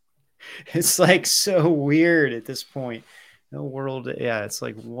 Yeah. It's like so weird at this point. The world, yeah, it's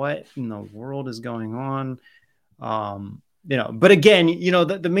like what in the world is going on? but again,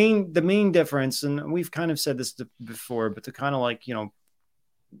 the main difference, and we've kind of said this before, but to kind of like,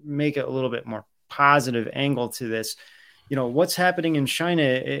 make it a little bit more positive angle to this, what's happening in China,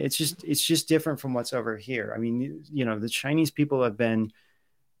 it's just different from what's over here. I mean, the Chinese people have been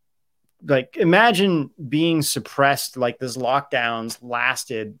like, imagine being suppressed, like this lockdowns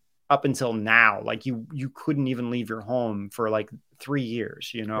lasted up until now. Like you couldn't even leave your home for like 3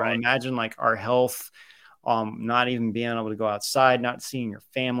 years, Right. Imagine like our health, not even being able to go outside, not seeing your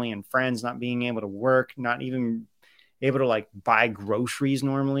family and friends, not being able to work, not even able to like buy groceries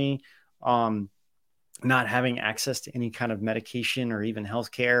normally, not having access to any kind of medication or even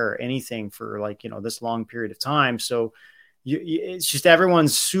healthcare or anything for like, this long period of time. So it's just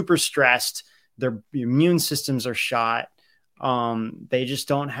everyone's super stressed. Their immune systems are shot. They just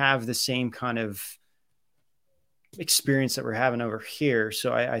don't have the same kind of experience that we're having over here.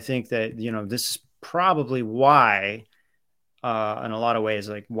 So I think that, this is probably why, in a lot of ways,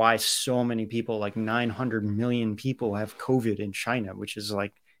 like why so many people, like 900 million people have COVID in China, which is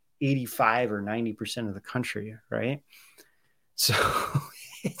like 85 or 90% of the country. Right. So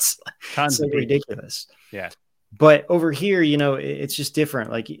it's like ridiculous. Yeah. But over here, it's just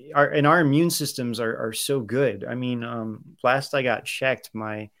different. Like our immune systems are so good. I mean, last I got checked,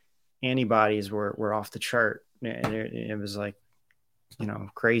 my antibodies were off the chart, and it was like,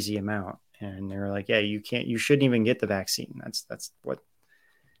 crazy amount. And they were like, yeah, you shouldn't even get the vaccine. That's what,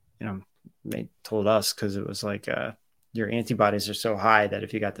 they told us. Cause it was like, your antibodies are so high that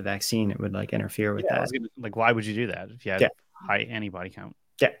if you got the vaccine, it would like interfere with that. Like, why would you do that if you had high antibody count?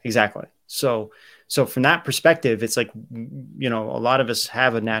 Yeah, exactly. So from that perspective, it's like, a lot of us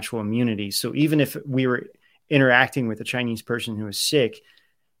have a natural immunity. So even if we were interacting with a Chinese person who is sick,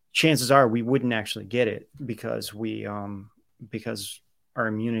 chances are we wouldn't actually get it because because our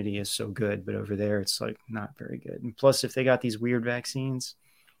immunity is so good. But over there, it's like not very good. And plus, if they got these weird vaccines,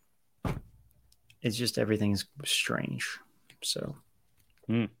 it's just everything's strange. So,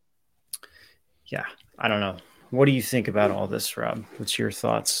 yeah, I don't know. What do you think about all this, Rob? What's your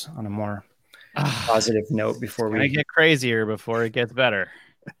thoughts on a more positive note before we get crazier before it gets better?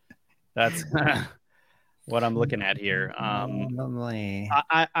 That's what I'm looking at here.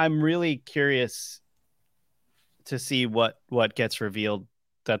 I'm really curious to see what gets revealed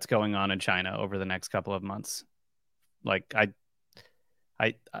that's going on in China over the next couple of months. Like I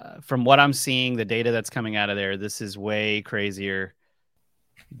from what I'm seeing, the data that's coming out of there, this is way crazier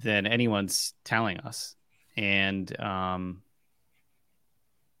than anyone's telling us. And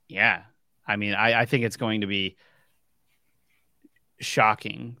yeah, I mean, I think it's going to be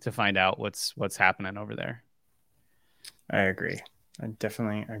shocking to find out what's happening over there. I agree. I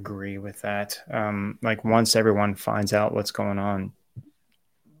definitely agree with that. Like once everyone finds out what's going on,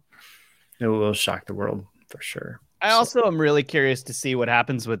 it will shock the world for sure. I also am really curious to see what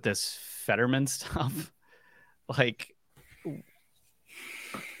happens with this Fetterman stuff. Like,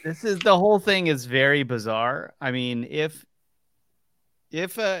 the whole thing is very bizarre. I mean, if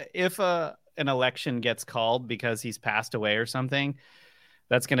an election gets called because he's passed away or something,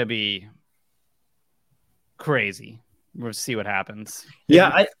 that's going to be crazy. We'll see what happens.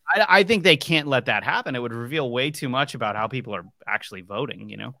 Yeah, I think they can't let that happen. It would reveal way too much about how people are actually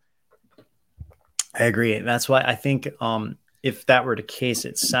voting. I agree. That's why I think if that were the case,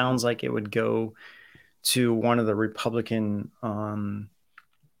 it sounds like it would go to one of the Republican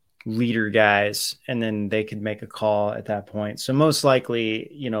leader guys, and then they could make a call at that point. So most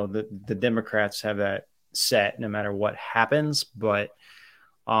likely, the Democrats have that set no matter what happens. But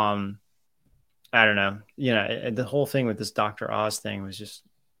I don't know. The whole thing with this Dr. Oz thing was just,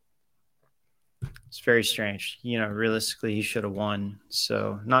 it's very strange. Realistically, he should have won.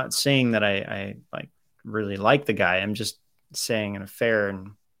 So not saying that I like really like the guy. I'm just saying in a fair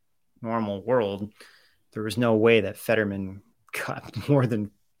and normal world, there was no way that Fetterman got more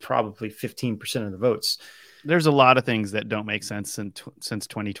than probably 15% of the votes. There's a lot of things that don't make sense since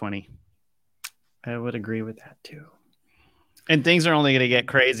 2020. I would agree with that too. And things are only going to get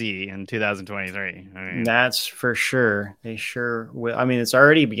crazy in 2023. I mean, that's for sure. They sure will. I mean, it's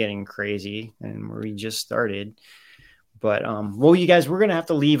already getting crazy, and we just started. But, well, you guys, we're going to have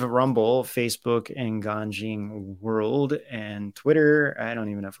to leave Rumble, Facebook, and Ganjing World, and Twitter. I don't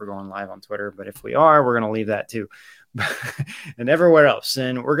even know if we're going live on Twitter, but if we are, we're going to leave that too. And everywhere else.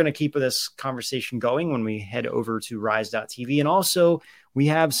 And we're going to keep this conversation going when we head over to rise.tv. And also, we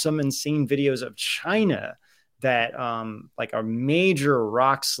have some insane videos of China that like a major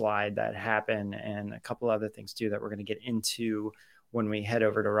rock slide that happened, and a couple other things too that we're going to get into when we head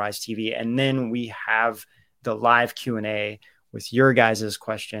over to Rise TV. And then we have the live Q&A with your guys'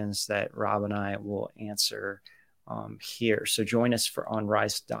 questions that Rob and I will answer here. So join us on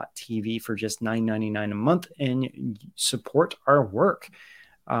rise.tv for just $9.99 a month and support our work.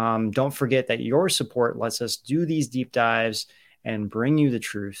 Don't forget that your support lets us do these deep dives and bring you the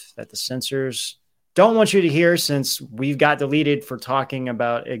truth that the censors don't want you to hear, since we've got deleted for talking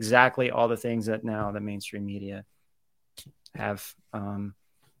about exactly all the things that now the mainstream media have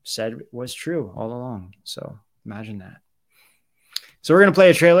said was true all along. So imagine that. So we're going to play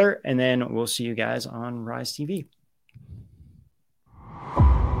a trailer, and then we'll see you guys on Rise TV.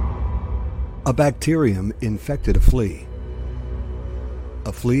 A bacterium infected a flea.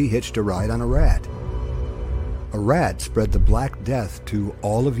 A flea hitched a ride on a rat. A rat spread the Black Death to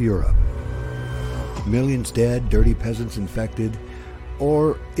all of Europe. Millions dead, dirty peasants infected.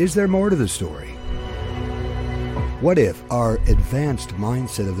 Or is there more to the story? What if our advanced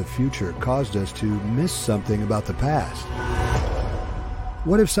mindset of the future caused us to miss something about the past?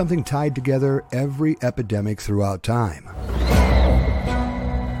 What if something tied together every epidemic throughout time?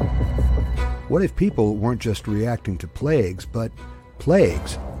 What if people weren't just reacting to plagues, but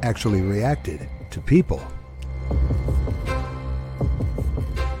plagues actually reacted to people?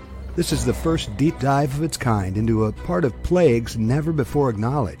 This is the first deep dive of its kind into a part of plagues never before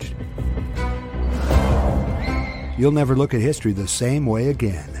acknowledged. You'll never look at history the same way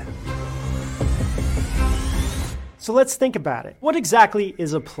again. So let's think about it. What exactly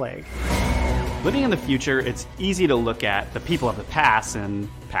is a plague? Living in the future, it's easy to look at the people of the past and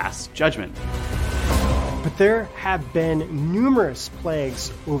pass judgment. But there have been numerous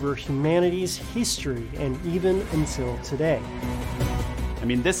plagues over humanity's history and even until today. I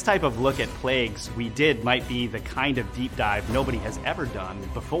mean, this type of look at plagues we did might be the kind of deep dive nobody has ever done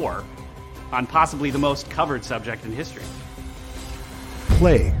before on possibly the most covered subject in history.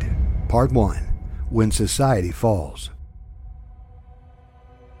 Plagued, Part 1. When Society Falls.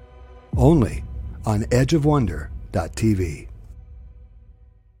 Only on edgeofwonder.tv.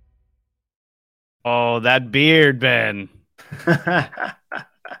 Oh, that beard, Ben. That's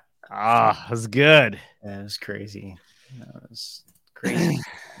good. That was crazy. That was crazy.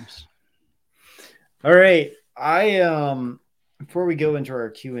 All right. Before we go into our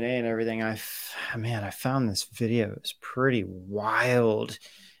Q&A and everything, I found this video. It's pretty wild.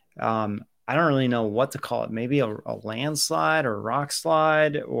 I don't really know what to call it. Maybe a landslide or rock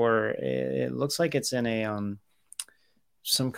slide, or it looks like it's in a some